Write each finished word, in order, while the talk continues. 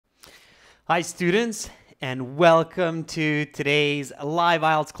Hi students, and welcome to today's live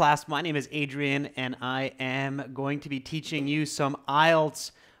IELTS class. My name is Adrian and I am going to be teaching you some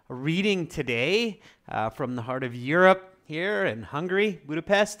IELTS reading today from the heart of Europe here in Hungary,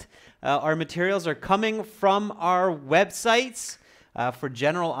 Budapest. Our materials are coming from our websites for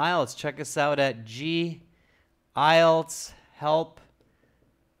general IELTS. Check us out at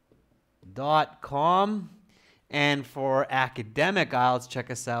gieltshelp.com, and for academic IELTS, check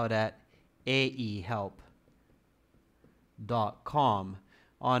us out at aehelp.com.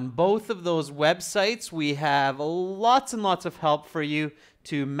 On both of those websites, we have lots and lots of help for you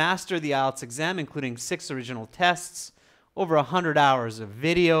to master the IELTS exam, including 6 original tests, over 100 hours of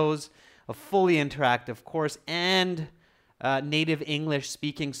videos, a fully interactive course, and native English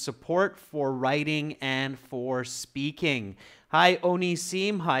speaking support for writing and for speaking. Hi,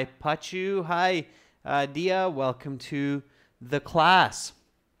 Onisim. Hi, Pachu. Hi, Dia. Welcome to the class.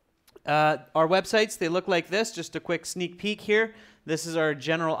 Our websites, they look like this. Just a quick sneak peek here. This is our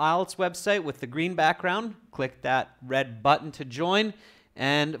general IELTS website with the green background. Click that red button to join.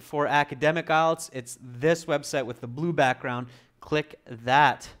 And for academic IELTS, it's this website with the blue background. Click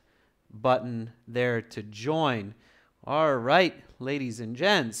that button there to join. All right, ladies and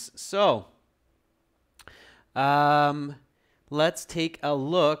gents. So let's take a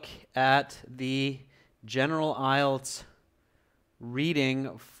look at the general IELTS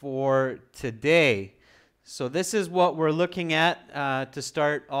reading for today. So this is what we're looking at to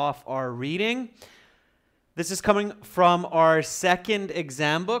start off our reading. This is coming from our second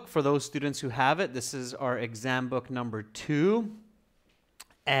exam book for those students who have it. This is our exam book number 2,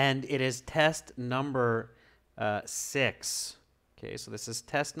 and it is test number 6. Okay, so this is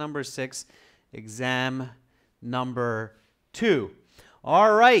test number 6, exam number 2.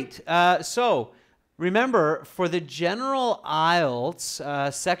 All right, so remember, for the general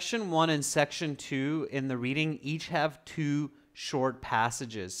IELTS, Section 1 and Section 2 in the reading each have 2 short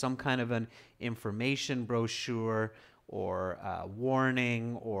passages, some kind of an information brochure or a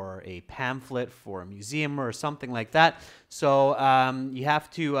warning or a pamphlet for a museum or something like that. So you have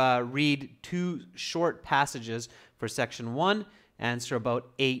to read 2 short passages for Section 1, answer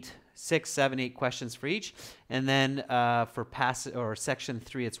about 6, 7, 8 questions for each, and then for Section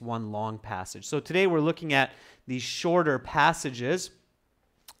 3, it's 1 long passage. So today we're looking at these shorter passages,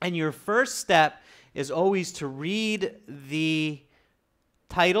 and your first step is always to read the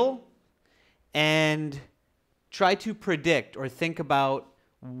title and try to predict or think about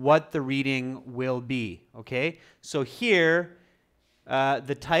what the reading will be, okay? So here,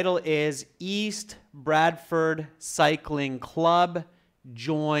 the title is East Bradford Cycling Club,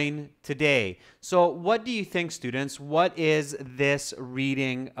 join today. So what do you think, students? What is this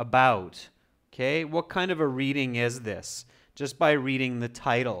reading about? Okay, what kind of a reading is this? Just by reading the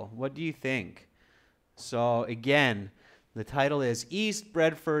title, what do you think? So again, the title is East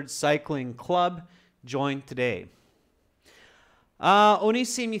Bradford Cycling Club, join today.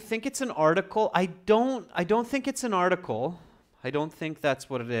 Onisim, you think it's an article? I don't think it's an article. I don't think that's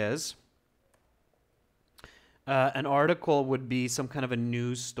what it is. An article would be some kind of a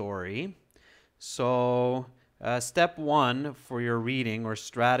news story. So step 1 for your reading, or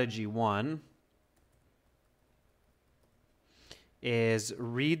strategy 1, is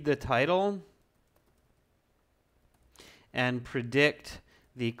read the title and predict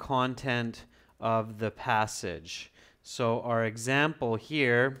the content of the passage. So our example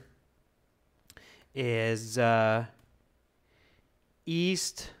here is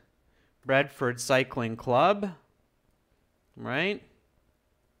East Bradford Cycling Club, right?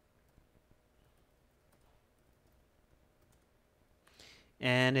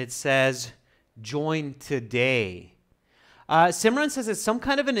 And it says, join today. Simran says it's some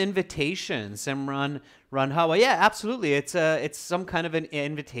kind of an invitation. Simran Ranhawa, yeah, absolutely. It's some kind of an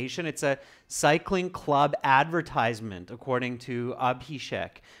invitation. It's a cycling club advertisement, according to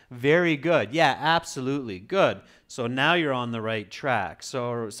Abhishek. Very good. Yeah, absolutely. Good. So now you're on the right track.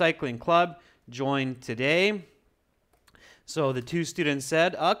 So cycling club, join today. So the 2 students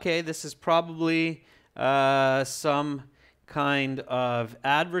said, okay, this is probably some kind of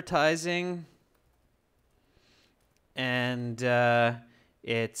advertising, and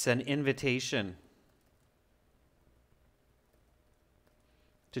it's an invitation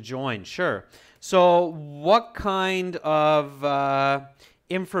to join. Sure. So what kind of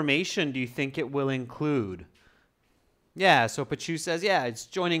information do you think it will include? Yeah, so Pachu says, yeah, it's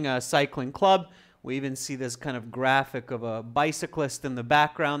joining a cycling club. We even see this kind of graphic of a bicyclist in the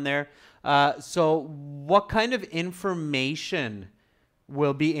background there. So what kind of information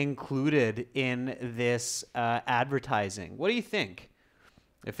will be included in this advertising? What do you think?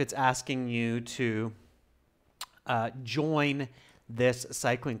 if it's asking you to join this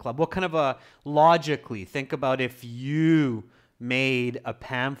cycling club? What kind of a, logically, think about if you made a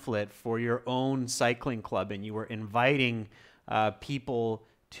pamphlet for your own cycling club and you were inviting people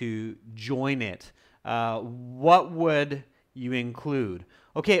to join it. What would you include?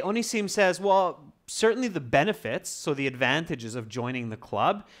 Okay, Onisim says, well, certainly the benefits, so the advantages of joining the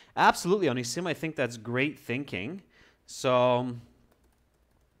club. Absolutely, Onisim, I think that's great thinking. So,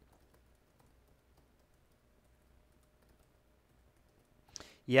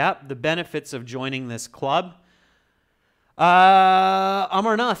 yeah, the benefits of joining this club.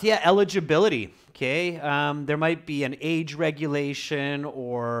 Amarnath, yeah, eligibility. Okay, there might be an age regulation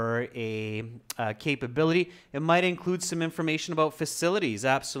or a capability. It might include some information about facilities,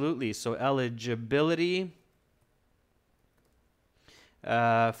 absolutely. So eligibility,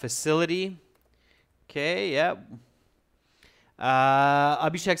 facility. Okay, yeah.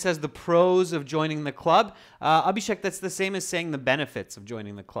 Abhishek says the pros of joining the club. Abhishek, that's the same as saying the benefits of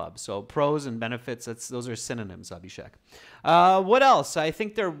joining the club. So pros and benefits, those are synonyms, Abhishek. What else? I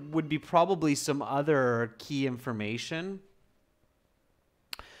think there would be probably some other key information.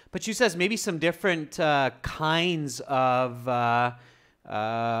 But she says maybe some different kinds of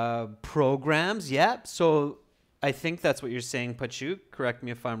programs. Yeah, so I think that's what you're saying, Pachu. Correct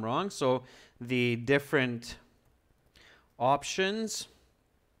me if I'm wrong. So the different options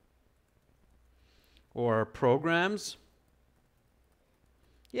or programs.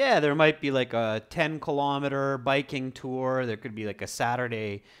 Yeah, there might be like a 10-kilometer biking tour. There could be like a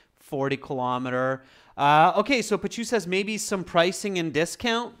Saturday 40-kilometer. Okay, so Pachu says maybe some pricing and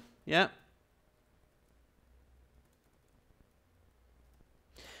discount. Yeah.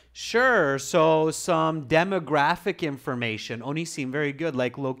 Sure, so some demographic information. Only seem very good,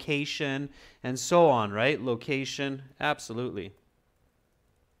 like location and so on, right? Location, absolutely.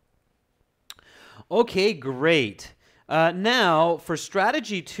 Okay, great. Now, for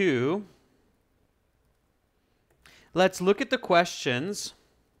strategy 2, let's look at the questions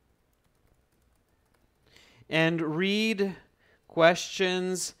and read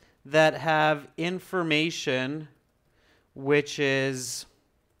questions that have information which is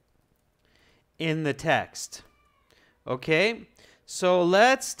in the text. Okay, so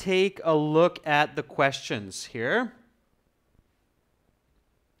let's take a look at the questions here.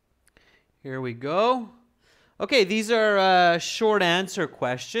 Here we go. Okay, these are short answer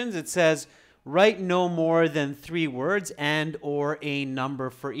questions. It says, write no more than 3 words and or a number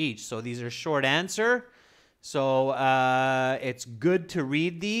for each. So these are short answer. So it's good to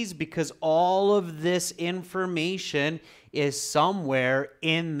read these because all of this information is somewhere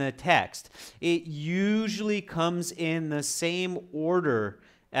in the text. It usually comes in the same order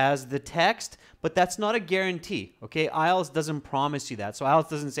as the text, but that's not a guarantee, okay? IELTS doesn't promise you that. So IELTS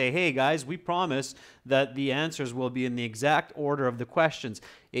doesn't say, hey guys, we promise that the answers will be in the exact order of the questions.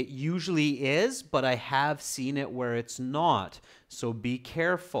 It usually is, but I have seen it where it's not. So be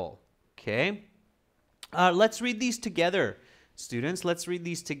careful, okay? Let's read these together, students. Let's read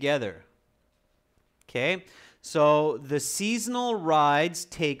these together. Okay, so the seasonal rides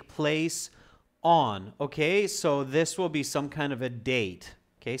take place on. Okay, so this will be some kind of a date.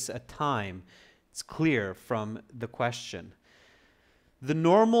 Okay, so a time. It's clear from the question. The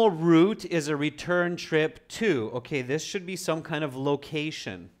normal route is a return trip to. Okay, this should be some kind of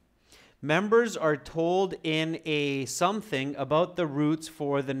location. Members are told in a something about the routes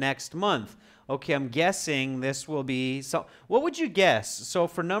for the next month. Okay, I'm guessing this will be, so what would you guess? So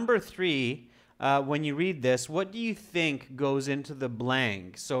for number 3, when you read this, what do you think goes into the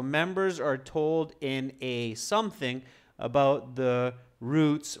blank? So members are told in a something about the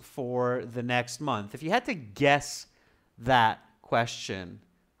routes for the next month. If you had to guess that question,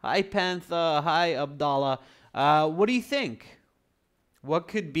 hi Pantha, hi Abdallah, what do you think? What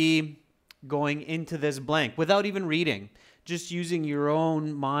could be going into this blank without even reading? Just using your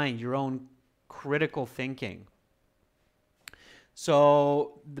own mind, your own critical thinking.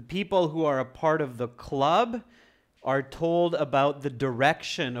 So the people who are a part of the club are told about the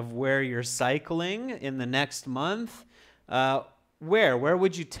direction of where you're cycling in the next month. Where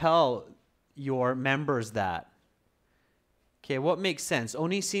would you tell your members that? Okay, what makes sense?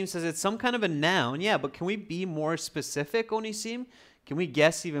 Onisim says it's some kind of a noun. Yeah, but can we be more specific, Onisim? Can we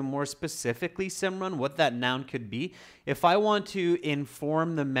guess even more specifically, Simran, what that noun could be? If I want to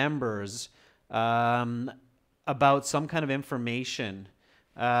inform the members about some kind of information,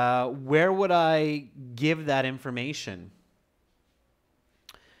 where would I give that information?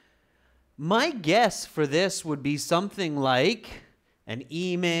 My guess for this would be something like an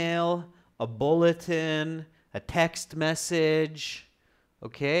email, a bulletin, a text message,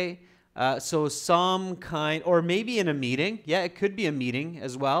 Okay, so some kind, or maybe in a meeting. Yeah, it could be a meeting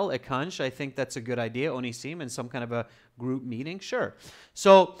as well, a kanch. I think that's a good idea, Onisim, in some kind of a group meeting. Sure.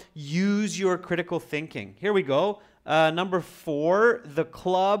 So use your critical thinking. Here we go. Number 4, the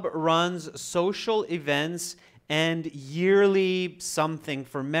club runs social events and yearly something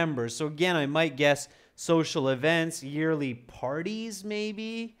for members. So again, I might guess social events, yearly parties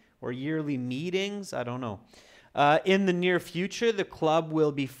maybe, or yearly meetings. I don't know. In the near future, the club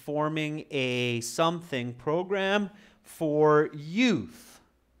will be forming a something program for youth.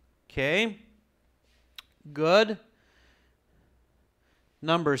 Okay, good.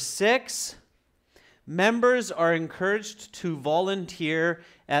 Number 6, members are encouraged to volunteer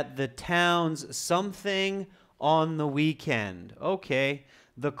at the town's something on the weekend. Okay,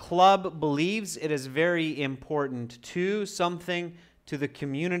 the club believes it is very important to something to the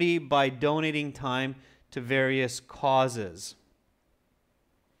community by donating time to various causes.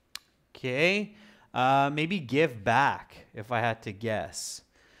 Okay, maybe give back if I had to guess.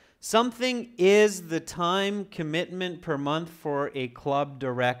 Something is the time commitment per month for a club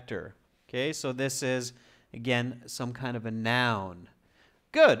director. Okay, so this is, again, some kind of a noun.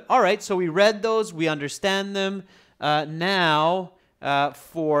 Good. All right, so we read those. We understand them. Now,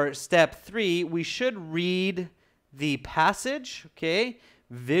 for step 3, we should read the passage, okay?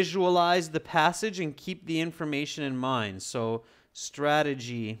 Visualize the passage and keep the information in mind. So,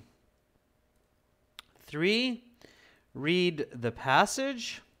 strategy 3, read the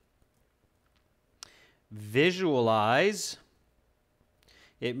passage. Visualize.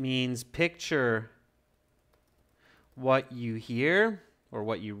 It means picture what you hear, or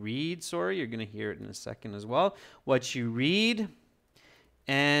what you read, sorry. You're going to hear it in a second as well. What you read,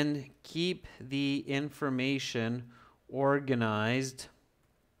 and keep the information organized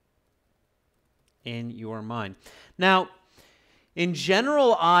in your mind. Now, in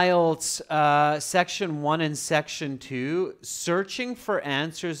general IELTS, section 1 and section 2, searching for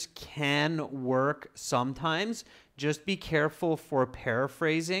answers can work sometimes. Just be careful for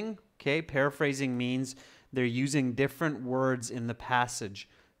paraphrasing. Okay, paraphrasing means they're using different words in the passage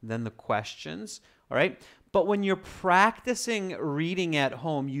than the questions. All right, but when you're practicing reading at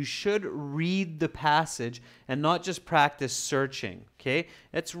home, you should read the passage and not just practice searching. Okay,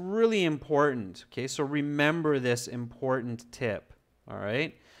 it's really important. Okay, so remember this important tip. All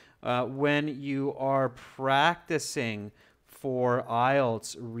right, when you are practicing for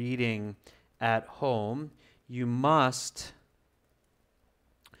IELTS reading at home, you must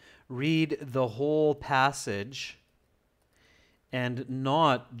read the whole passage and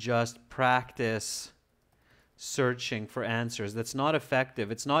not just practice searching for answers. That's not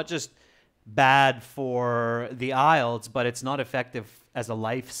effective. It's not just bad for the IELTS, but it's not effective as a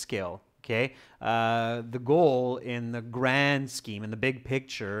life skill. Okay? The goal in the grand scheme, in the big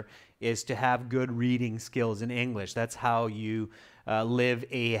picture, is to have good reading skills in English. That's how you live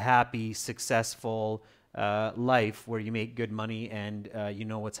a happy, successful life where you make good money and you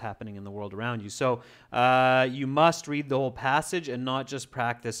know what's happening in the world around you. So you must read the whole passage and not just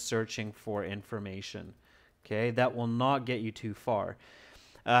practice searching for information. Okay, that will not get you too far.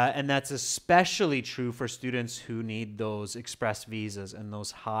 And that's especially true for students who need those express visas and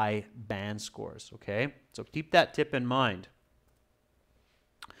those high band scores. Okay, so keep that tip in mind.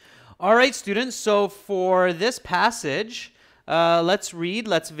 All right, students, so for this passage, let's read,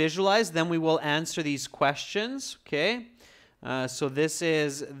 let's visualize, then we will answer these questions, okay? So this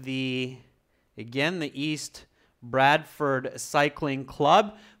is again, the East Bradford Cycling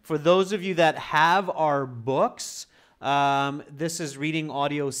Club. For those of you that have our books, this is reading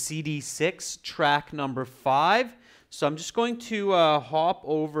audio CD6, track number 5. So I'm just going to hop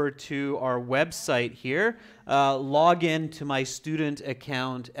over to our website here, log in to my student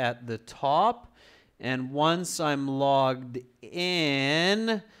account at the top. And once I'm logged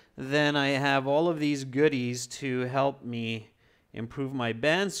in, then I have all of these goodies to help me improve my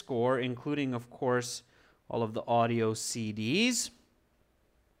band score, including, of course, all of the audio CDs.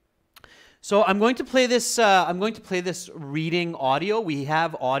 So I'm going to play this. Reading audio. We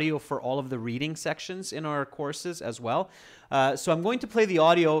have audio for all of the reading sections in our courses as well. So I'm going to play the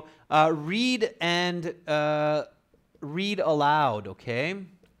audio. Read and read aloud. Okay.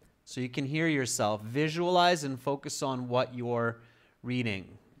 So you can hear yourself. Visualize and focus on what you're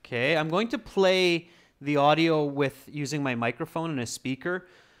reading. Okay. I'm going to play the audio using my microphone and a speaker.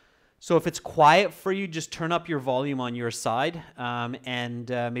 So if it's quiet for you, just turn up your volume on your side and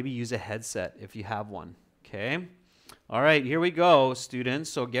maybe use a headset if you have one, okay? All right, here we go, students.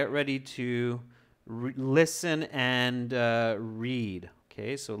 So get ready to listen and read,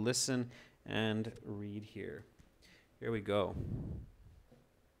 okay? So listen and read here. Here we go.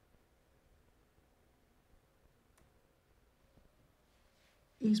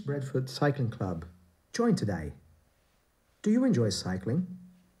 East Bradford Cycling Club. Join today. Do you enjoy cycling?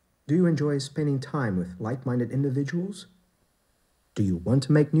 Do you enjoy spending time with like-minded individuals? Do you want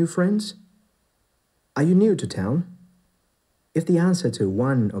to make new friends? Are you new to town? If the answer to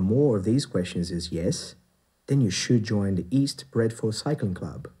one or more of these questions is yes, then you should join the East Bradford Cycling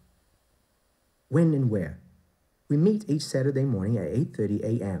Club. When and where? We meet each Saturday morning at 8:30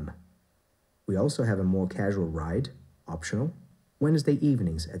 a.m. We also have a more casual ride, optional, Wednesday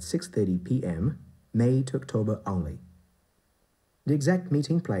evenings at 6:30 p.m., May to October only. The exact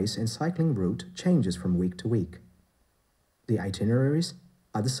meeting place and cycling route changes from week to week. The itineraries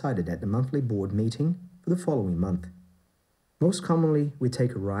are decided at the monthly board meeting for the following month. Most commonly, we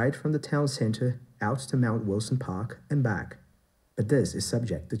take a ride from the town centre out to Mount Wilson Park and back, but this is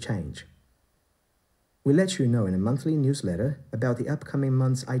subject to change. We let you know in a monthly newsletter about the upcoming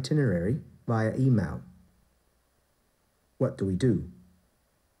month's itinerary via email. What do?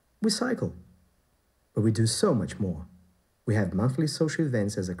 We cycle, but we do so much more. We have monthly social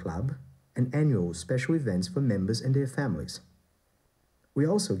events as a club and annual special events for members and their families. We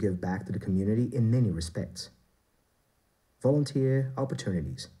also give back to the community in many respects. Volunteer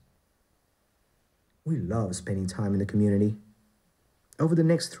opportunities. We love spending time in the community. Over the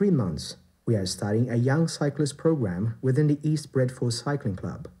next 3 months, we are starting a young cyclist program within the East Bradford Cycling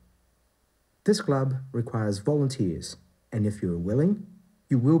Club. This club requires volunteers, and if you are willing,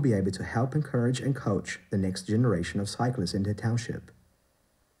 you will be able to help encourage and coach the next generation of cyclists in the township.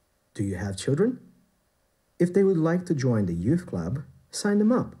 Do you have children? If they would like to join the youth club, sign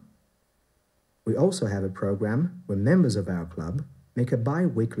them up. We also have a program where members of our club make a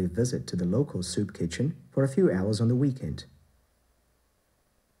bi-weekly visit to the local soup kitchen for a few hours on the weekend.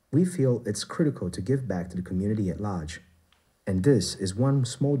 We feel it's critical to give back to the community at large, and this is one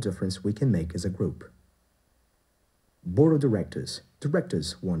small difference we can make as a group. Board of Directors,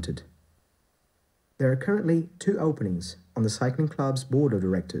 Directors wanted. There are currently 2 openings on the Cycling Club's Board of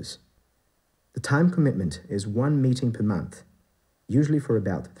Directors. The time commitment is 1 meeting per month, usually for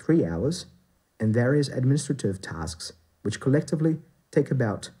about 3 hours, and various administrative tasks, which collectively take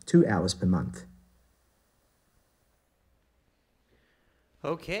about 2 hours per month.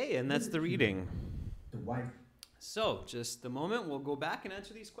 Okay, and that's the reading. So, just a moment, we'll go back and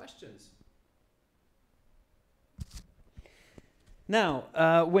answer these questions.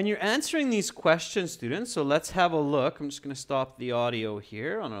 Now, when you're answering these questions, students, so let's have a look. I'm just going to stop the audio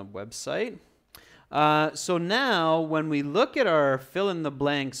here on our website. So now, when we look at our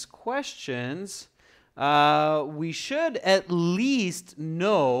fill-in-the-blanks questions, we should at least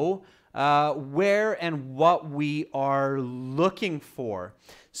know where and what we are looking for.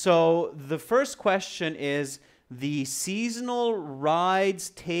 So the first question is, the seasonal rides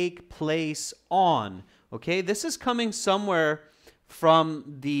take place on. Okay, this is coming somewhere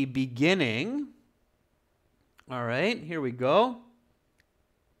from the beginning. All right, here we go.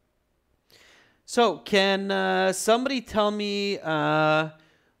 So can somebody tell me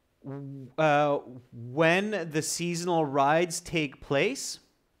when the seasonal rides take place?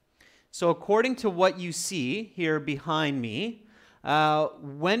 So according to what you see here behind me,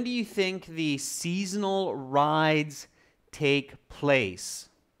 when do you think the seasonal rides take place?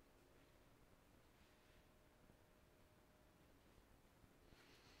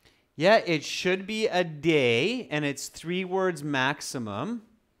 Yeah, it should be a day, and it's 3 words maximum.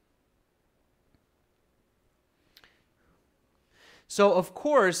 So, of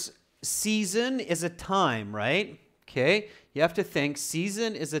course, season is a time, right? Okay, you have to think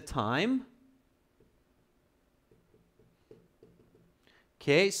season is a time.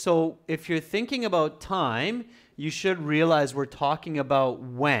 Okay, so if you're thinking about time, you should realize we're talking about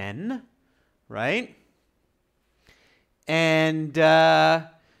when, right? And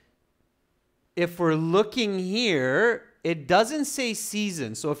if we're looking here, it doesn't say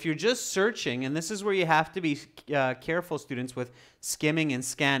season. So if you're just searching, and this is where you have to be careful, students, with skimming and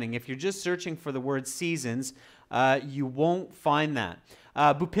scanning. If you're just searching for the word seasons, you won't find that.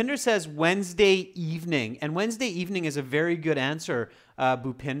 Bhupinder says Wednesday evening, and Wednesday evening is a very good answer,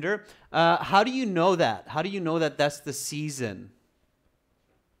 Bhupinder. How do you know that? How do you know that that's the season?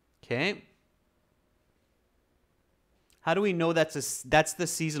 Okay. How do we know that's the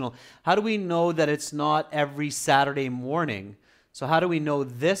seasonal? How do we know that it's not every Saturday morning? So how do we know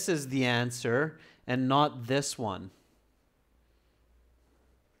this is the answer and not this one?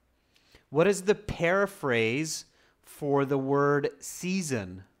 What is the paraphrase for the word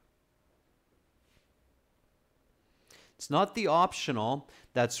season? It's not the optional.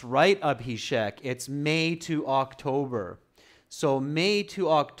 That's right, Abhishek. It's May to October. So May to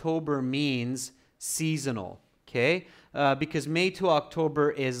October means seasonal. okay? Because May to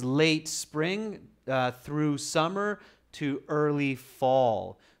October is late spring through summer to early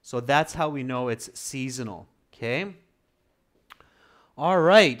fall. So that's how we know it's seasonal, okay? All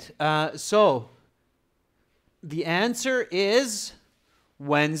right, so the answer is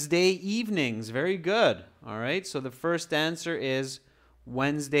Wednesday evenings. Very good. All right, so the first answer is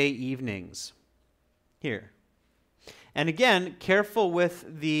Wednesday evenings. Here. And again, careful with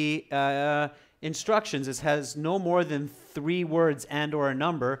the instructions. It has no more than 3 words and or a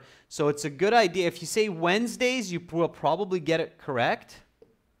number. So it's a good idea. If you say Wednesdays, you will probably get it correct.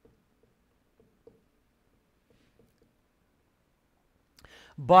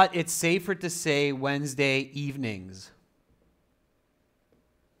 But it's safer to say Wednesday evenings.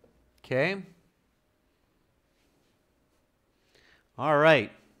 Okay? All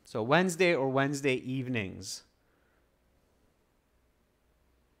right. So Wednesday or Wednesday evenings.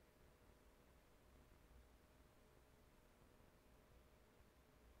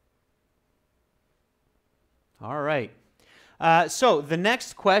 All right. So the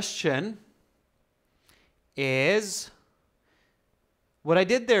next question is, what I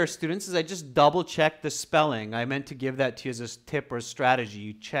did there, students, is I just double-checked the spelling. I meant to give that to you as a tip or a strategy.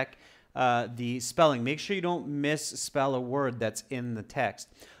 You check the spelling. Make sure you don't misspell a word that's in the text.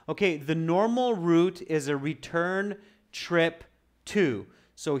 Okay, the normal route is a return trip to.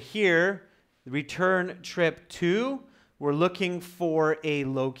 So here, return trip to, we're looking for a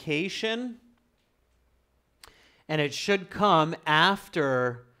location, and it should come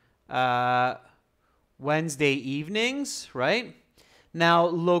after Wednesday evenings, right? Now,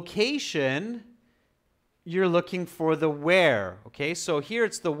 location, you're looking for the where, okay? So here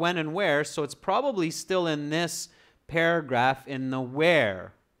it's the when and where, so it's probably still in this paragraph in the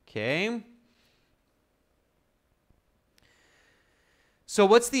where, okay? So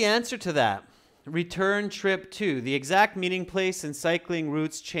what's the answer to that? Return trip to. The exact meeting place and cycling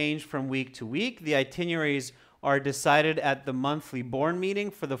routes change from week to week. The itineraries are decided at the monthly board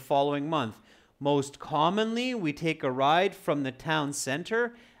meeting for the following month. Most commonly, we take a ride from the town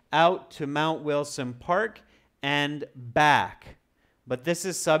center out to Mount Wilson Park and back. But this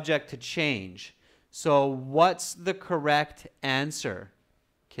is subject to change. So what's the correct answer?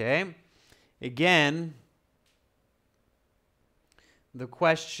 Okay. Again, the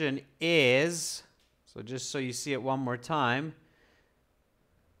question is, so just so you see it one more time,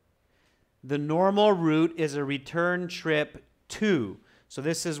 the normal route is a return trip to. So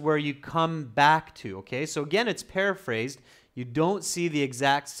this is where you come back to, okay? So again, it's paraphrased. You don't see the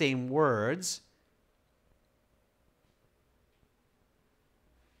exact same words.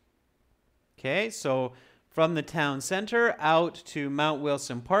 Okay, so from the town center out to Mount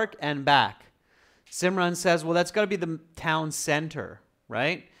Wilson Park and back. Simran says, well, that's got to be the town center,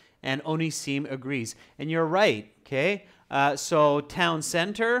 right? And Onisim agrees. And you're right, okay? So town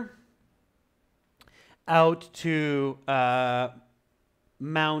center out to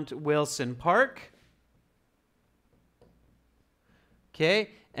Mount Wilson Park.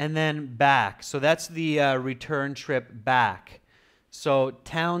 Okay, and then back. So that's the return trip back. So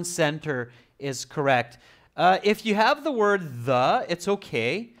town center is correct. If you have the word the, it's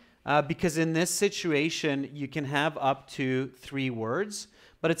okay, because in this situation, you can have up to 3 words,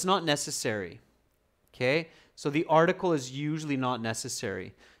 but it's not necessary. Okay, so the article is usually not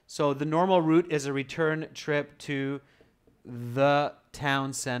necessary. So the normal route is a return trip to the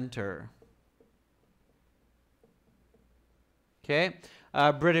town center. Okay,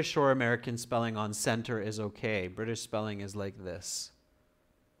 British or American spelling on center is okay. British spelling is like this.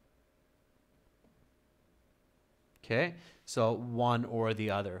 Okay, so one or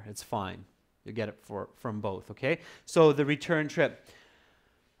the other, it's fine. You get it from both, okay? So the return trip.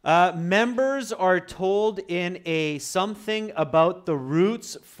 Members are told in a something about the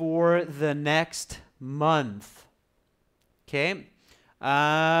routes for the next month. Okay.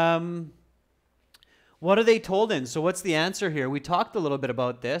 What are they told in? So what's the answer here? We talked a little bit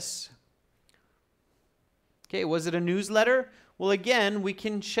about this. Okay, was it a newsletter? Well, again, we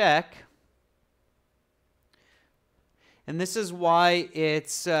can check. And this is why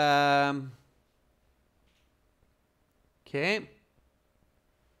it's... okay.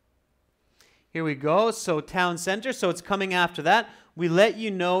 Here we go. So town center. So it's coming after that. We let you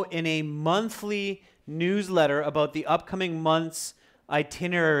know in a monthly newsletter about the upcoming month's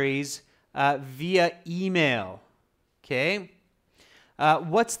itineraries via email. Okay.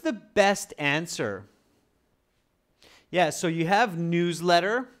 What's the best answer? Yeah, so you have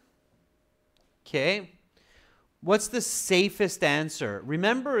newsletter. Okay. What's the safest answer?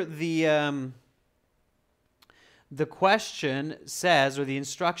 Remember the question says, or the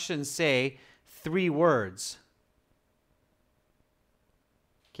instructions say, 3 words.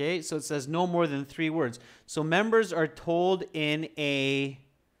 Okay, so it says no more than 3 words. So members are told in a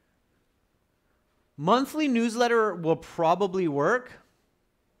monthly newsletter will probably work.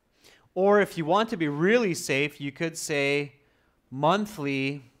 Or if you want to be really safe, you could say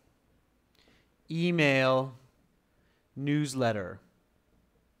monthly email newsletter.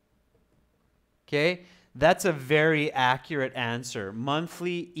 Okay, that's a very accurate answer.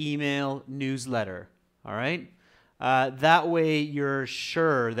 Monthly email newsletter. All right. That way you're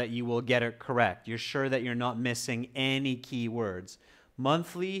sure that you will get it correct. You're sure that you're not missing any keywords.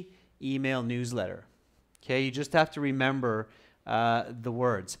 Monthly email newsletter. Okay, you just have to remember the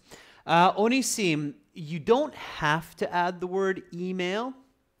words. Onisim, you don't have to add the word email.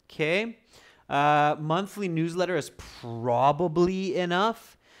 Okay, monthly newsletter is probably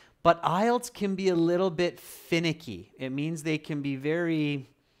enough, but IELTS can be a little bit finicky. It means they can be very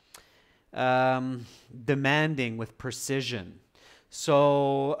demanding with precision.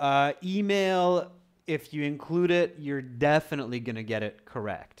 So email, if you include it, you're definitely going to get it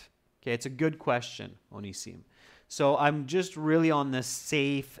correct. Okay, it's a good question, Onisim. So I'm just really on the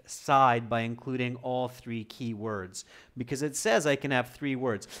safe side by including all 3 keywords because it says I can have 3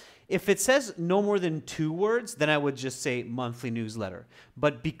 words. If it says no more than 2 words, then I would just say monthly newsletter.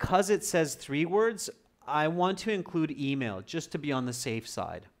 But because it says 3 words, I want to include email just to be on the safe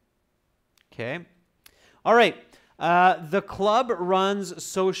side. Okay. All right. The club runs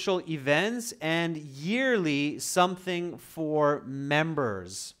social events and yearly something for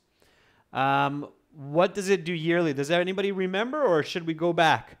members. What does it do yearly? Does anybody remember, or should we go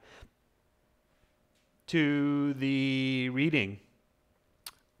back to the reading?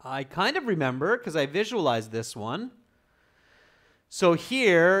 I kind of remember because I visualized this one. So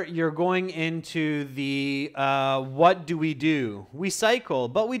here you're going into the what do we do? We cycle,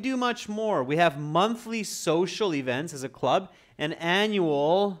 but we do much more. We have monthly social events as a club and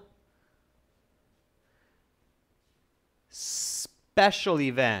annual special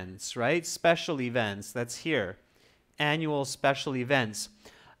events, right? Special events, that's here. Annual special events.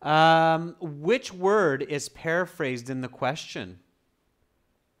 Which word is paraphrased in the question?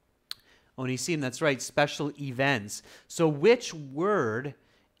 Onisim, that's right, special events. So which word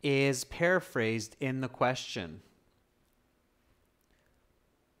is paraphrased in the question?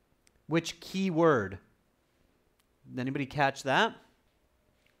 Which key word? Did anybody catch that?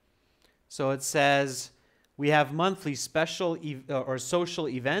 So it says we have monthly special or social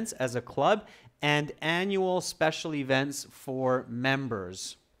events as a club and annual special events for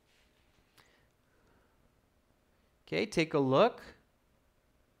members. Okay, take a look.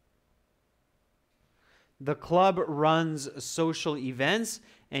 The club runs social events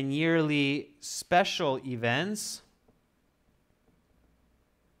and yearly special events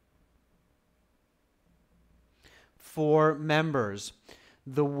for members.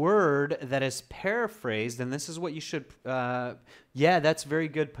 The word that is paraphrased, and this is what you should, yeah, that's very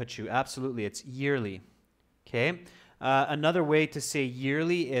good, Pachu. Absolutely, it's yearly. Okay. Another way to say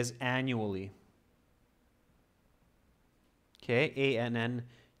yearly is annually. Okay, A-N-N-U-A-L-L-Y,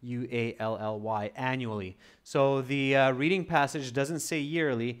 annually. So the reading passage doesn't say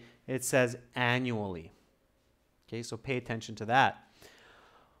yearly, it says annually. Okay, so pay attention to that.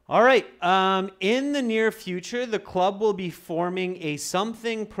 All right, in the near future, the club will be forming a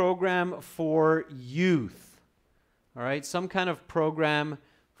something program for youth. All right, some kind of program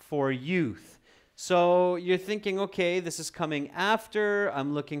for youth. So you're thinking, okay, this is coming after.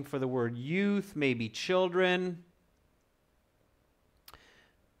 I'm looking for the word youth, maybe children.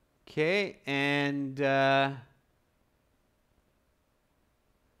 Okay, and here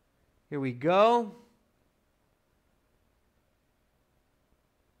we go.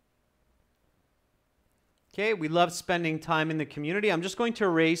 Okay, we love spending time in the community. I'm just going to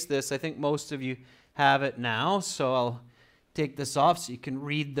erase this. I think most of you have it now, so I'll take this off so you can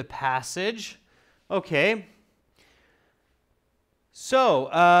read the passage. Okay. So,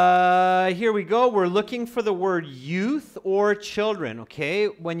 here we go. We're looking for the word youth or children, okay?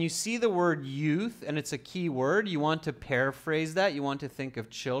 When you see the word youth, and it's a key word, you want to paraphrase that. You want to think of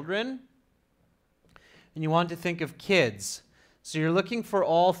children, and you want to think of kids. So you're looking for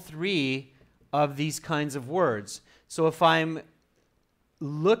all 3 of these kinds of words. So if I'm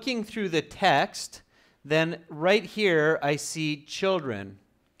looking through the text, then right here I see children,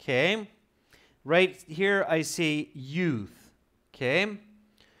 okay? Right here I see youth, okay?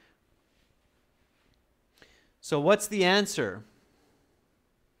 So what's the answer?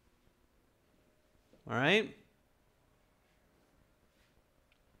 All right?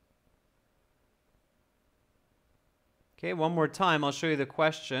 Okay, one more time, I'll show you the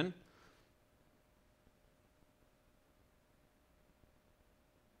question.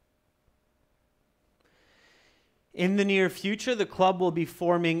 In the near future, the club will be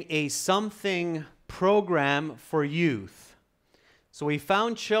forming a something program for youth. So we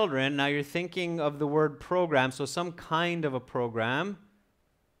found children. Now you're thinking of the word program, so some kind of a program.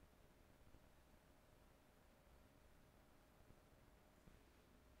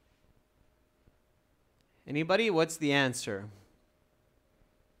 Anybody? What's the answer?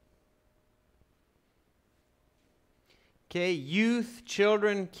 Okay, youth,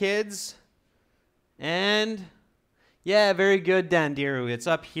 children, kids, and yeah, very good, Dandiru. It's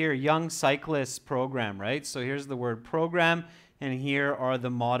up here, Young Cyclists Program, right? So here's the word program, and here are the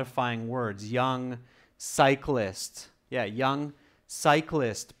modifying words. Young Cyclist. Yeah, Young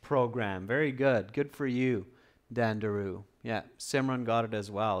Cyclist Program. Very good. Good for you, Dandiru. Yeah, Simran got it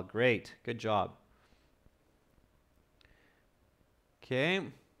as well. Great. Good job. Okay.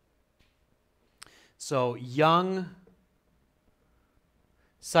 So, Young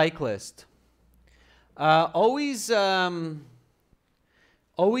Cyclist. Always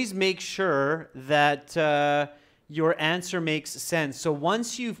make sure that your answer makes sense. So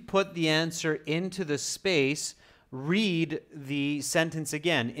once you've put the answer into the space, read the sentence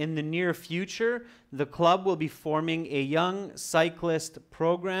again. In the near future, the club will be forming a young cyclist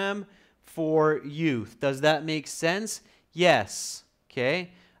program for youth. Does that make sense? Yes.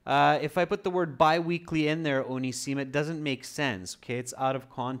 Okay. If I put the word bi-weekly in there, Onisim, it doesn't make sense. Okay, it's out of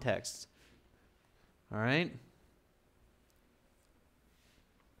context. All right.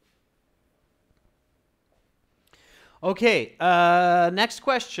 Okay, next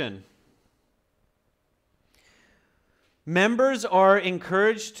question. Members are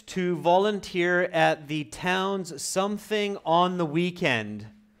encouraged to volunteer at the town's something on the weekend.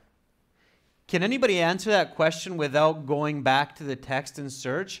 Can anybody answer that question without going back to the text and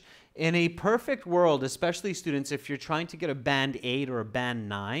search? In a perfect world, especially students, if you're trying to get a band 8 or a band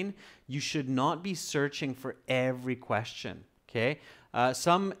 9, you should not be searching for every question, okay?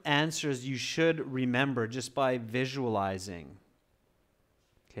 Some answers you should remember just by visualizing,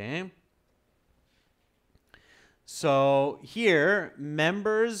 okay? So here,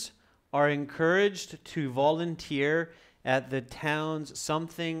 members are encouraged to volunteer at the town's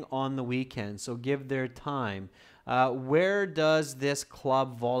something on the weekend, so give their time. Where does this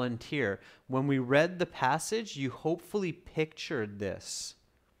club volunteer? When we read the passage, you hopefully pictured this.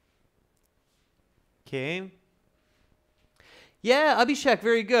 Okay. Yeah, Abhishek,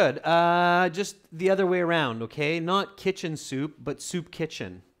 very good. Just the other way around, okay? Not kitchen soup, but soup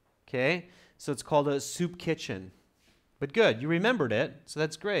kitchen, okay? So it's called a soup kitchen. But good, you remembered it, so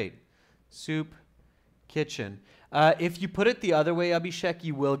that's great. Soup kitchen. If you put it the other way, Abhishek,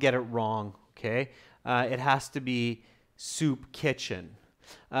 you will get it wrong, okay? It has to be soup kitchen.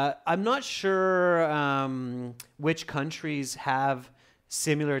 I'm not sure which countries have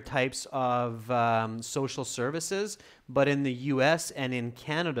similar types of social services, but in the US and in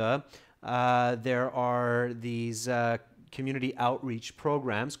Canada, there are these community outreach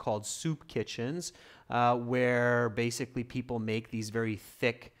programs called soup kitchens, where basically people make these very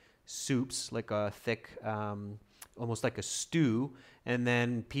thick soups, like a thick, almost like a stew, and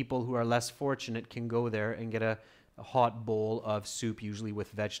then people who are less fortunate can go there and get a hot bowl of soup, usually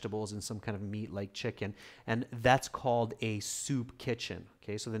with vegetables and some kind of meat like chicken, and that's called a soup kitchen.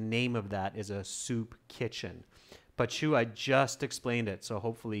 Okay, so the name of that is a soup kitchen. Pachu, I just explained it, so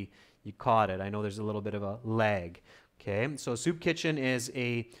hopefully you caught it. I know there's a little bit of a lag. Okay, so soup kitchen is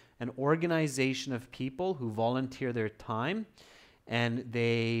an organization of people who volunteer their time, and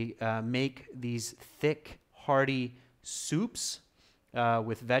they make these thick, hearty soups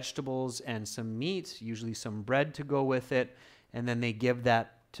with vegetables and some meat, usually some bread to go with it, and then they give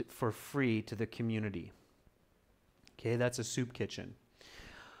that for free to the community. Okay, that's a soup kitchen.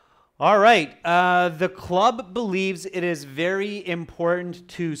 All right, the club believes it is very important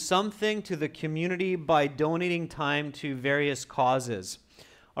to the community by donating time to various causes.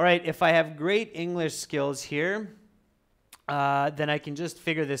 All right, if I have great English skills here, then I can just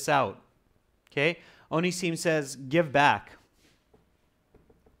figure this out. Okay, Onisim says, give back.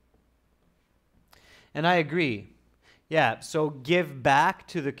 And I agree. Yeah, so give back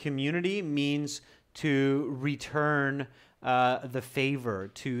to the community means to return the favor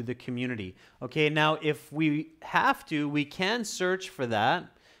to the community. Okay, now if we have to, we can search for that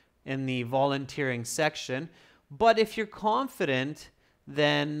in the volunteering section. But if you're confident,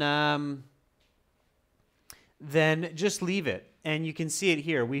 then just leave it. And you can see it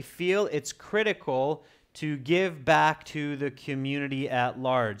here. We feel it's critical to give back to the community at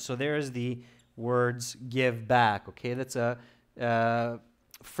large. So there's the words give back. Okay, that's a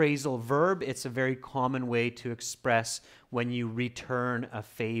phrasal verb. It's a very common way to express when you return a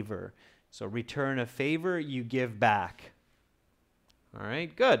favor So return a favor you give back. All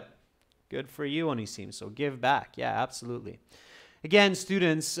right, good. Good for you, Onisim. So give back. Yeah, absolutely. Again,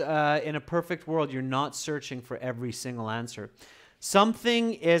 students, in a perfect world, you're not searching for every single answer.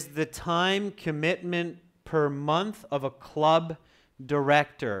 Something is the time commitment per month of a club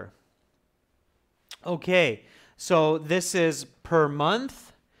director. Okay, so this is per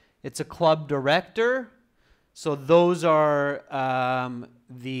month. It's a club director. So those are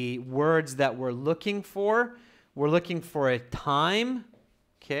the words that we're looking for. We're looking for a time.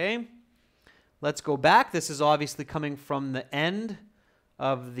 Okay. Let's go back. This is obviously coming from the end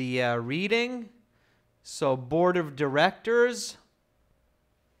of the reading. So board of directors.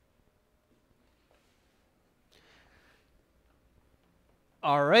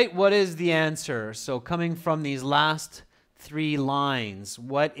 All right, what is the answer? So coming from these last 3 lines,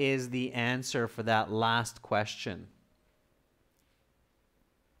 what is the answer for that last question?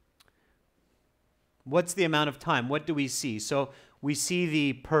 What's the amount of time? What do we see? So we see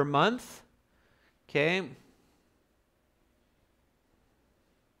the per month. Okay.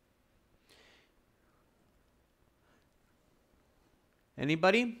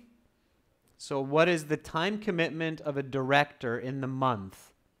 Anybody? So what is the time commitment of a director in the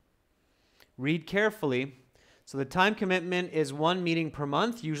month? Read carefully. So the time commitment is 1 meeting per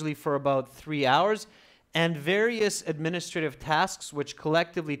month, usually for about 3 hours, and various administrative tasks which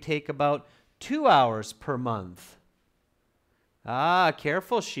collectively take about 2 hours per month. Ah,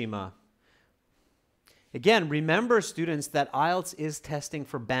 careful, Shima. Again, remember, students, that IELTS is testing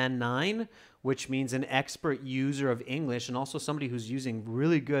for Band 9, which means an expert user of English and also somebody who's using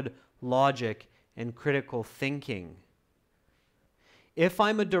really good logic and critical thinking. If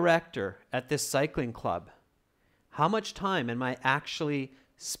I'm a director at this cycling club, how much time am I actually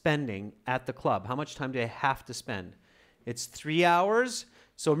spending at the club? How much time do I have to spend? It's 3 hours.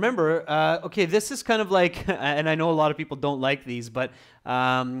 So remember, okay, this is kind of like, and I know a lot of people don't like these, but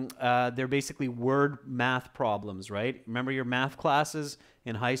they're basically word math problems, right? Remember your math classes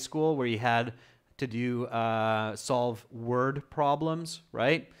in high school where you had to do solve word problems,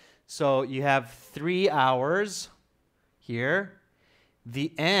 right? So you have 3 hours here.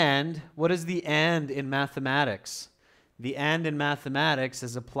 The and, what is the and in mathematics? The and in mathematics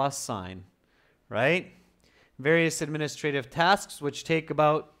is a plus sign, right? Various administrative tasks, which take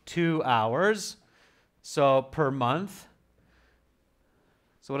about 2 hours, so per month.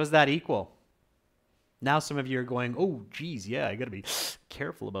 So what does that equal? Now some of you are going, oh, geez, yeah, I got to be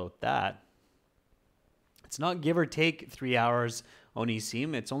careful about that. It's not give or take 3 hours,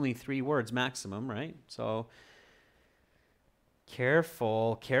 Onisim. It's only 3 words maximum, right? So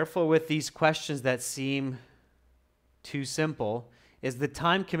careful with these questions that seem too simple. Is the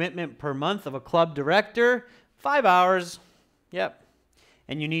time commitment per month of a club director 5 hours? Yep.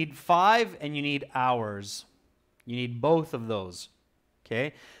 And you need 5 and you need hours. You need both of those.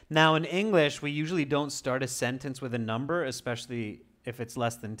 Okay. Now in English, we usually don't start a sentence with a number, especially if it's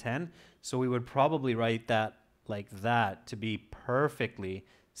less than 10. So we would probably write that like that to be perfectly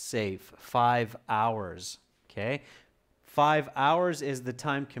safe. 5 hours. Okay. 5 hours is the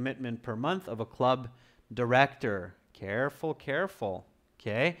time commitment per month of a club director. Careful, careful.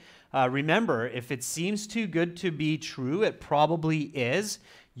 Okay. Remember, if it seems too good to be true, it probably is.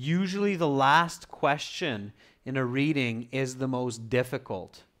 Usually the last question in a reading is the most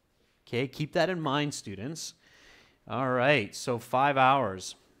difficult. Okay, keep that in mind, students. All right, so 5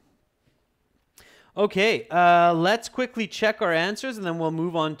 hours. Okay, let's quickly check our answers and then we'll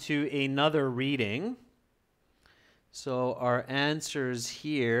move on to another reading. So our answers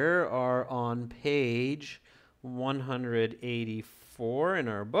here are on page 184 in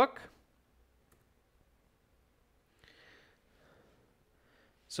our book.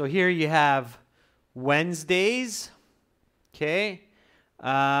 So here you have Wednesdays, okay,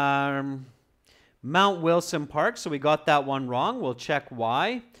 Mount Wilson Park, so we got that one wrong. We'll check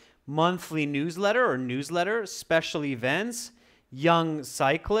why. Monthly newsletter or newsletter, special events, young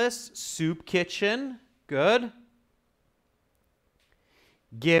cyclists, soup kitchen, good.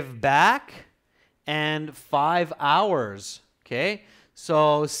 Give back, and 5 hours, okay?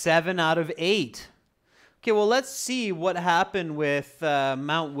 So 7 out of 8. Okay, well, let's see what happened with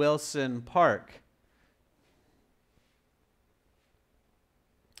Mount Wilson Park.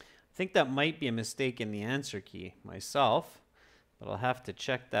 I think that might be a mistake in the answer key myself, but I'll have to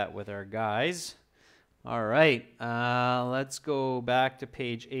check that with our guys. All right, let's go back to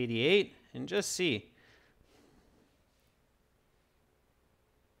page 88 and just see.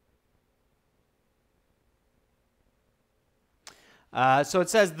 So it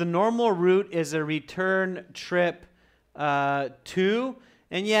says the normal route is a return trip to,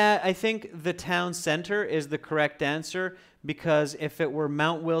 And yeah, I think the town center is the correct answer because if it were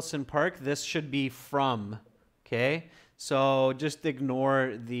Mount Wilson Park, this should be from, okay? So just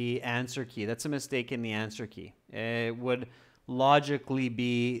ignore the answer key. That's a mistake in the answer key. It would logically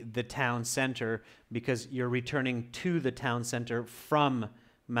be the town center because you're returning to the town center from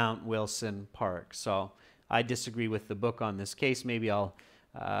Mount Wilson Park. So I disagree with the book on this case. Maybe I'll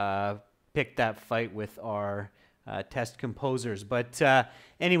pick that fight with our test composers. But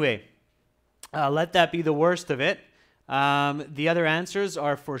anyway, let that be the worst of it. The other answers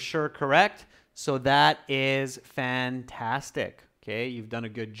are for sure correct. So that is fantastic. Okay, you've done a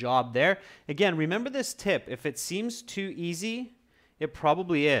good job there. Again, remember this tip. If it seems too easy, it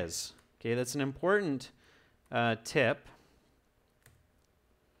probably is. Okay, that's an important tip.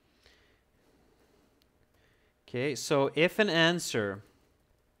 Okay, so if an answer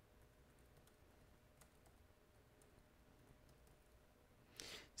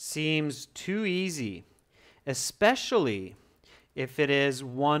seems too easy, especially if it is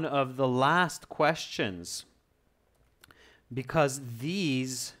one of the last questions, because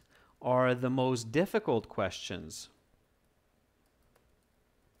these are the most difficult questions,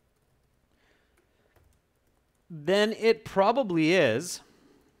 then it probably is,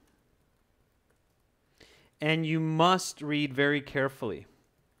 and you must read very carefully.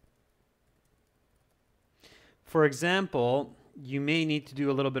 For example, you may need to do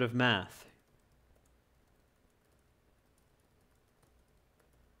a little bit of math.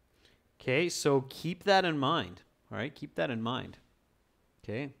 Okay, so keep that in mind. All right, keep that in mind.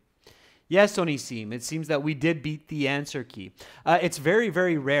 Okay. Yes, Onisim, it seems that we did beat the answer key. It's very,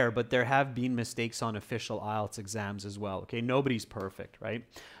 very rare, but there have been mistakes on official IELTS exams as well. Okay, nobody's perfect, right?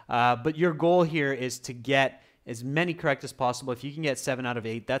 But your goal here is to get as many correct as possible. If you can get 7 out of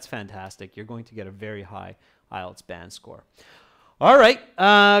 8, that's fantastic. You're going to get a very high IELTS band score. All right,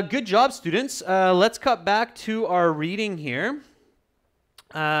 good job, students. Let's cut back to our reading here.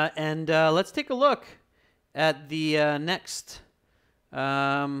 And let's take a look at the next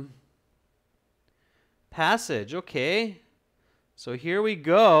passage. Okay, so here we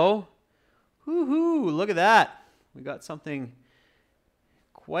go. Woo-hoo, look at that. We got something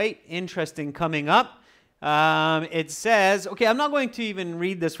quite interesting coming up. It says, okay, I'm not going to even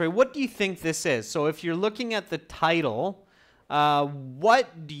read this for you. What do you think this is? So if you're looking at the title,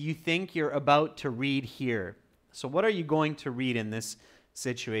 what do you think you're about to read here? So what are you going to read in this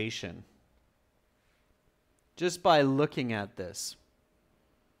situation? Just by looking at this.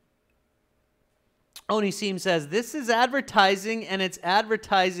 Onisim says, this is advertising, and it's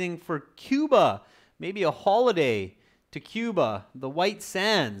advertising for Cuba. Maybe a holiday to Cuba, the White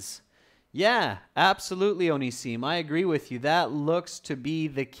Sands. Yeah, absolutely, Onisim. I agree with you. That looks to be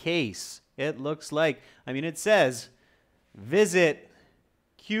the case. It looks like, I mean, it says, visit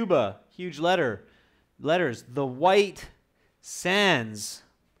Cuba, huge letters, the White Sands.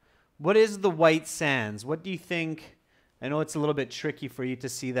 What is the White Sands? What do you think? I know it's a little bit tricky for you to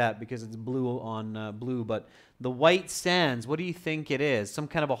see that because it's blue on blue, but the White Sands, what do you think it is? Some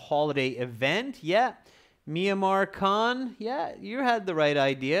kind of a holiday event? Yeah. Myanmar Khan? Yeah, you had the right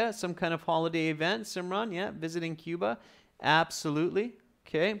idea. Some kind of holiday event. Simran? Yeah, visiting Cuba. Absolutely.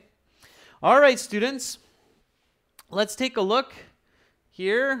 Okay. All right, students. Let's take a look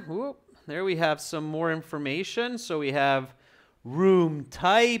here. Whoop. There we have some more information. So we have room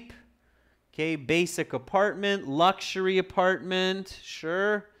type. Okay, basic apartment, luxury apartment,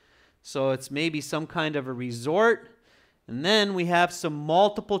 sure. So it's maybe some kind of a resort. And then we have some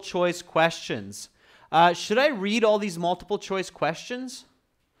multiple choice questions. Should I read all these multiple choice questions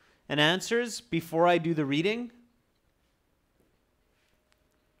and answers before I do the reading?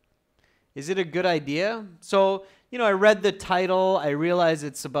 Is it a good idea? So, you know, I read the title. I realize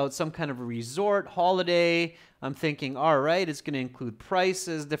it's about some kind of a resort, holiday. I'm thinking, all right, it's going to include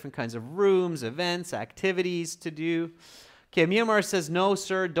prices, different kinds of rooms, events, activities to do. Okay, Myanmar says, no,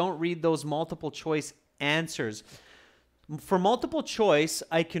 sir, don't read those multiple choice answers. For multiple choice,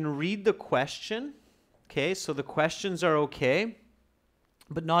 I can read the question. Okay, so the questions are okay,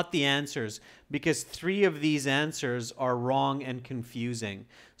 but not the answers, because 3 of these answers are wrong and confusing.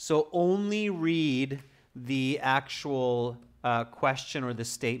 So only read the actual question or the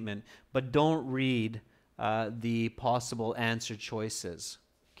statement, but don't read the possible answer choices.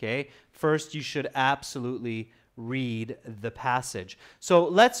 Okay, first you should absolutely read the passage. So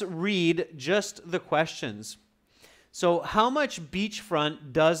let's read just the questions. So how much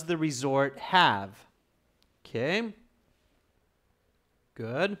beachfront does the resort have? Okay,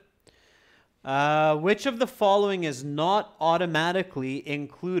 good. Which of the following is not automatically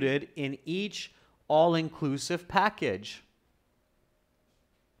included in each all-inclusive package?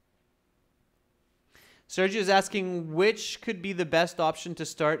 Sergio is asking which could be the best option to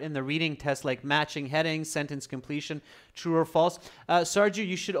start in the reading test, like matching headings, sentence completion, true or false. Sergio,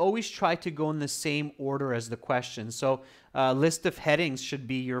 you should always try to go in the same order as the question. So list of headings should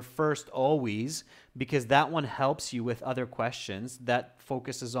be your first always, because that one helps you with other questions. That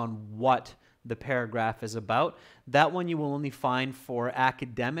focuses on what the paragraph is about. That one you will only find for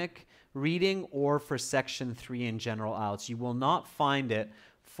academic reading or for section 3 in general IELTS. You will not find it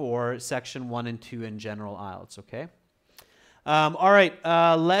for section 1 and 2 in general IELTS, okay? All right,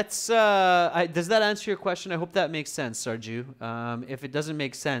 does that answer your question? I hope that makes sense, Sarju. If it doesn't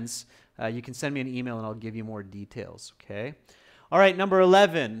make sense, you can send me an email and I'll give you more details, okay? All right, number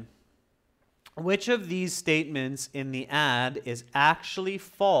 11. Which of these statements in the ad is actually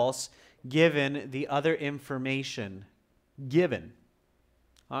false given the other information given?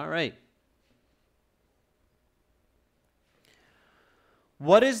 All right.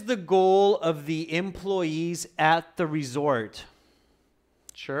 What is the goal of the employees at the resort?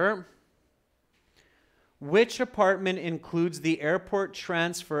 Sure. Which apartment includes the airport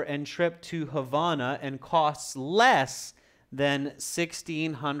transfer and trip to Havana and costs less than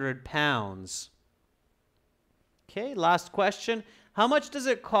 £1,600? Okay, last question. How much does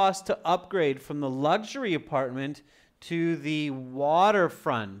it cost to upgrade from the luxury apartment to the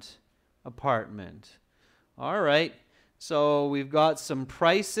waterfront apartment? All right. So we've got some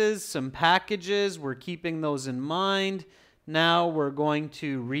prices, some packages. We're keeping those in mind. Now we're going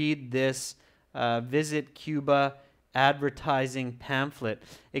to read this Visit Cuba advertising pamphlet.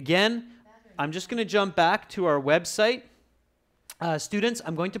 Again, I'm just going to jump back to our website. Students,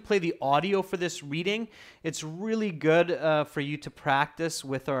 I'm going to play the audio for this reading. It's really good for you to practice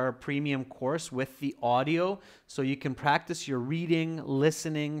with our premium course with the audio, so you can practice your reading,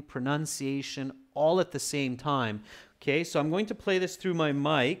 listening, pronunciation, all at the same time. Okay, so I'm going to play this through my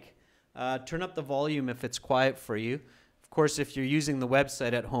mic. Turn up the volume if it's quiet for you. Of course, if you're using the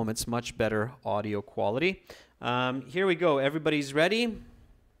website at home, it's much better audio quality. Here we go. Everybody's ready?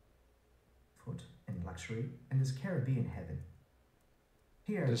 Foot in luxury in this Caribbean heaven.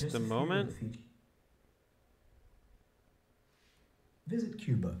 Here, just a moment. Visit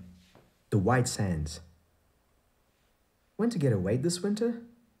Cuba, the white sands. Want to get away this winter?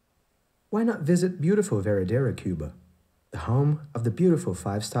 Why not visit beautiful Veradero, Cuba, the home of the beautiful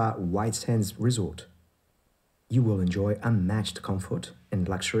 5-star White Sands Resort. You will enjoy unmatched comfort and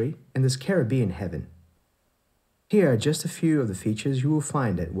luxury in this Caribbean heaven. Here are just a few of the features you will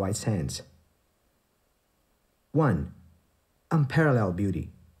find at White Sands. 1. Unparalleled beauty.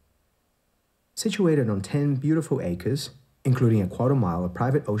 Situated on 10 beautiful acres, including a quarter-mile of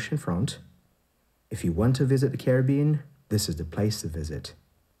private ocean front, if you want to visit the Caribbean, this is the place to visit.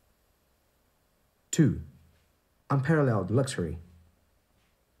 2. Unparalleled luxury.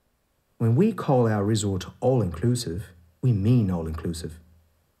 When we call our resort all-inclusive, we mean all-inclusive.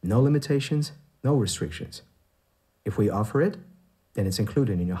 No limitations, no restrictions. If we offer it, then it's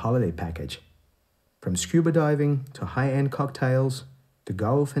included in your holiday package. From scuba diving to high-end cocktails, to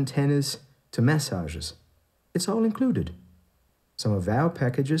golf and tennis, to massages. It's all included. Some of our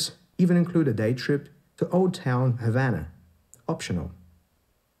packages even include a day trip to Old Town Havana, optional.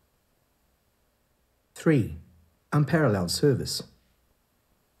 3. Unparalleled service.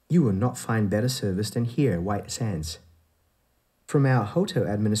 You will not find better service than here at White Sands. From our hotel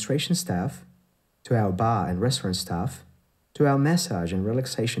administration staff, to our bar and restaurant staff, to our massage and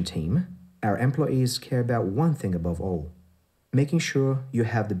relaxation team, our employees care about one thing above all, making sure you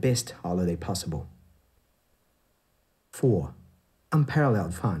have the best holiday possible. 4.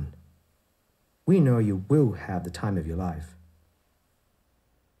 Unparalleled fun. We know you will have the time of your life.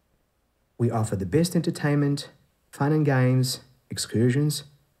 We offer the best entertainment, fun and games, excursions,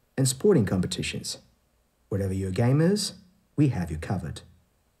 and sporting competitions. Whatever your game is, we have you covered.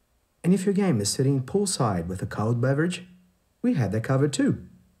 And if your game is sitting poolside with a cold beverage, we have that covered too.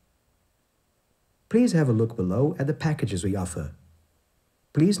 Please have a look below at the packages we offer.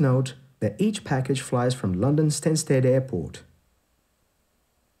 Please note that each package flies from London's Stansted Airport.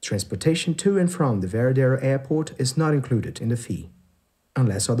 Transportation to and from the Veradero Airport is not included in the fee,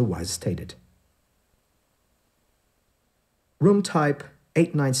 unless otherwise stated. Room type,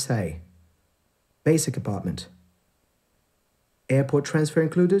 8-night stay. Basic apartment. Airport transfer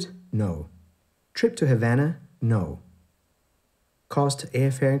included? No. Trip to Havana? No. Cost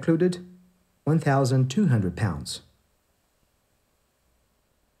airfare included? £1,200.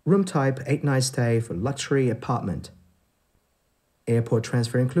 Room type, 8-night stay for luxury apartment. Airport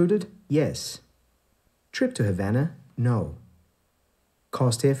transfer included? Yes. Trip to Havana? No.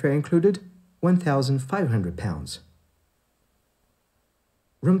 Cost airfare included? £1,500.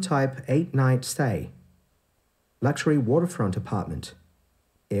 Room type, 8-night stay. Luxury waterfront apartment.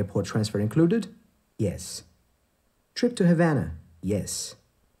 Airport transfer included? Yes. Trip to Havana? Yes.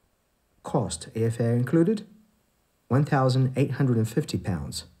 Cost, airfare included?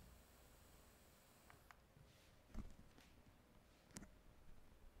 £1,850.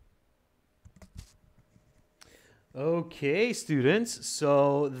 Okay, students,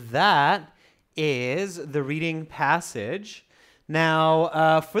 so that is the reading passage.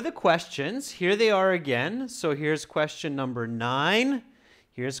 Now, for the questions, here they are again. So here's question number 9.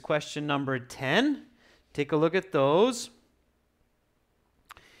 Here's question number 10. Take a look at those.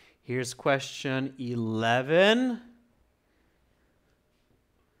 Here's question 11.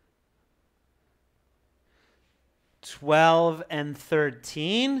 12 and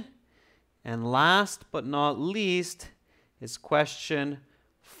 13. And last but not least is question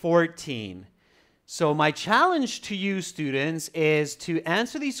 14. So my challenge to you students is to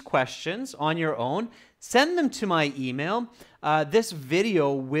answer these questions on your own. Send them to my email. This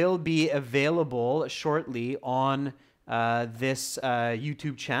video will be available shortly on this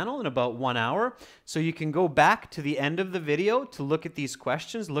YouTube channel in about 1 hour. So you can go back to the end of the video to look at these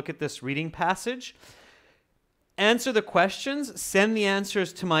questions, look at this reading passage. Answer the questions, send the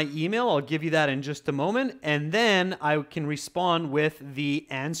answers to my email. I'll give you that in just a moment. And then I can respond with the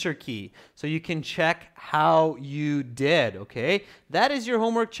answer key. So you can check how you did, okay? That is your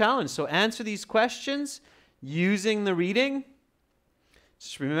homework challenge. So answer these questions using the reading.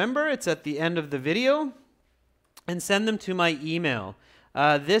 Just remember, it's at the end of the video. And send them to my email.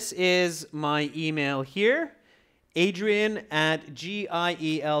 This is my email here.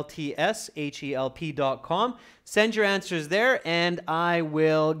 Adrian@gieltshelp.com. Send your answers there, and I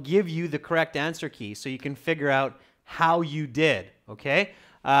will give you the correct answer key so you can figure out how you did, okay?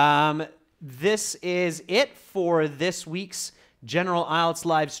 This is it for this week's General IELTS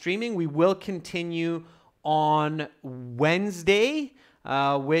live streaming. We will continue on Wednesday,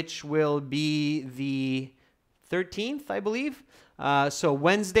 which will be the 13th, I believe. So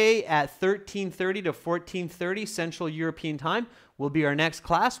Wednesday at 13:30 to 14:30 Central European Time will be our next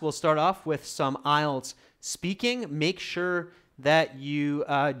class. We'll start off with some IELTS speaking. Make sure that you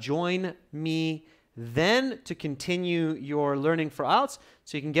join me then to continue your learning for IELTS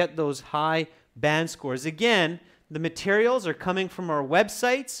so you can get those high band scores. Again, the materials are coming from our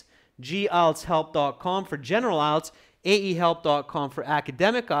websites, gieltshelp.com for general IELTS, aehelp.com for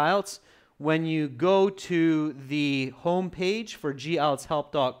academic IELTS. When you go to the home page for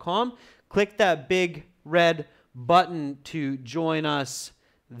gieltshelp.com, click that big red button to join us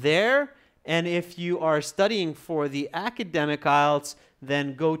there. And if you are studying for the academic IELTS,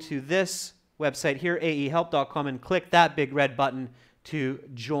 then go to this website here, aehelp.com, and click that big red button to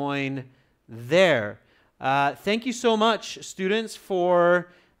join there. Thank you so much, students,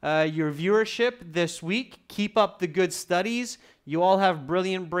 for your viewership this week. Keep up the good studies. You all have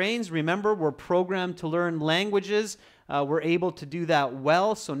brilliant brains. Remember, we're programmed to learn languages. We're able to do that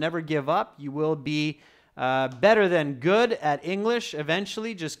well, so never give up. You will be better than good at English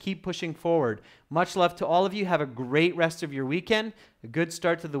eventually. Just keep pushing forward. Much love to all of you. Have a great rest of your weekend, a good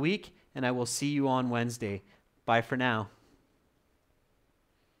start to the week, and I will see you on Wednesday. Bye for now.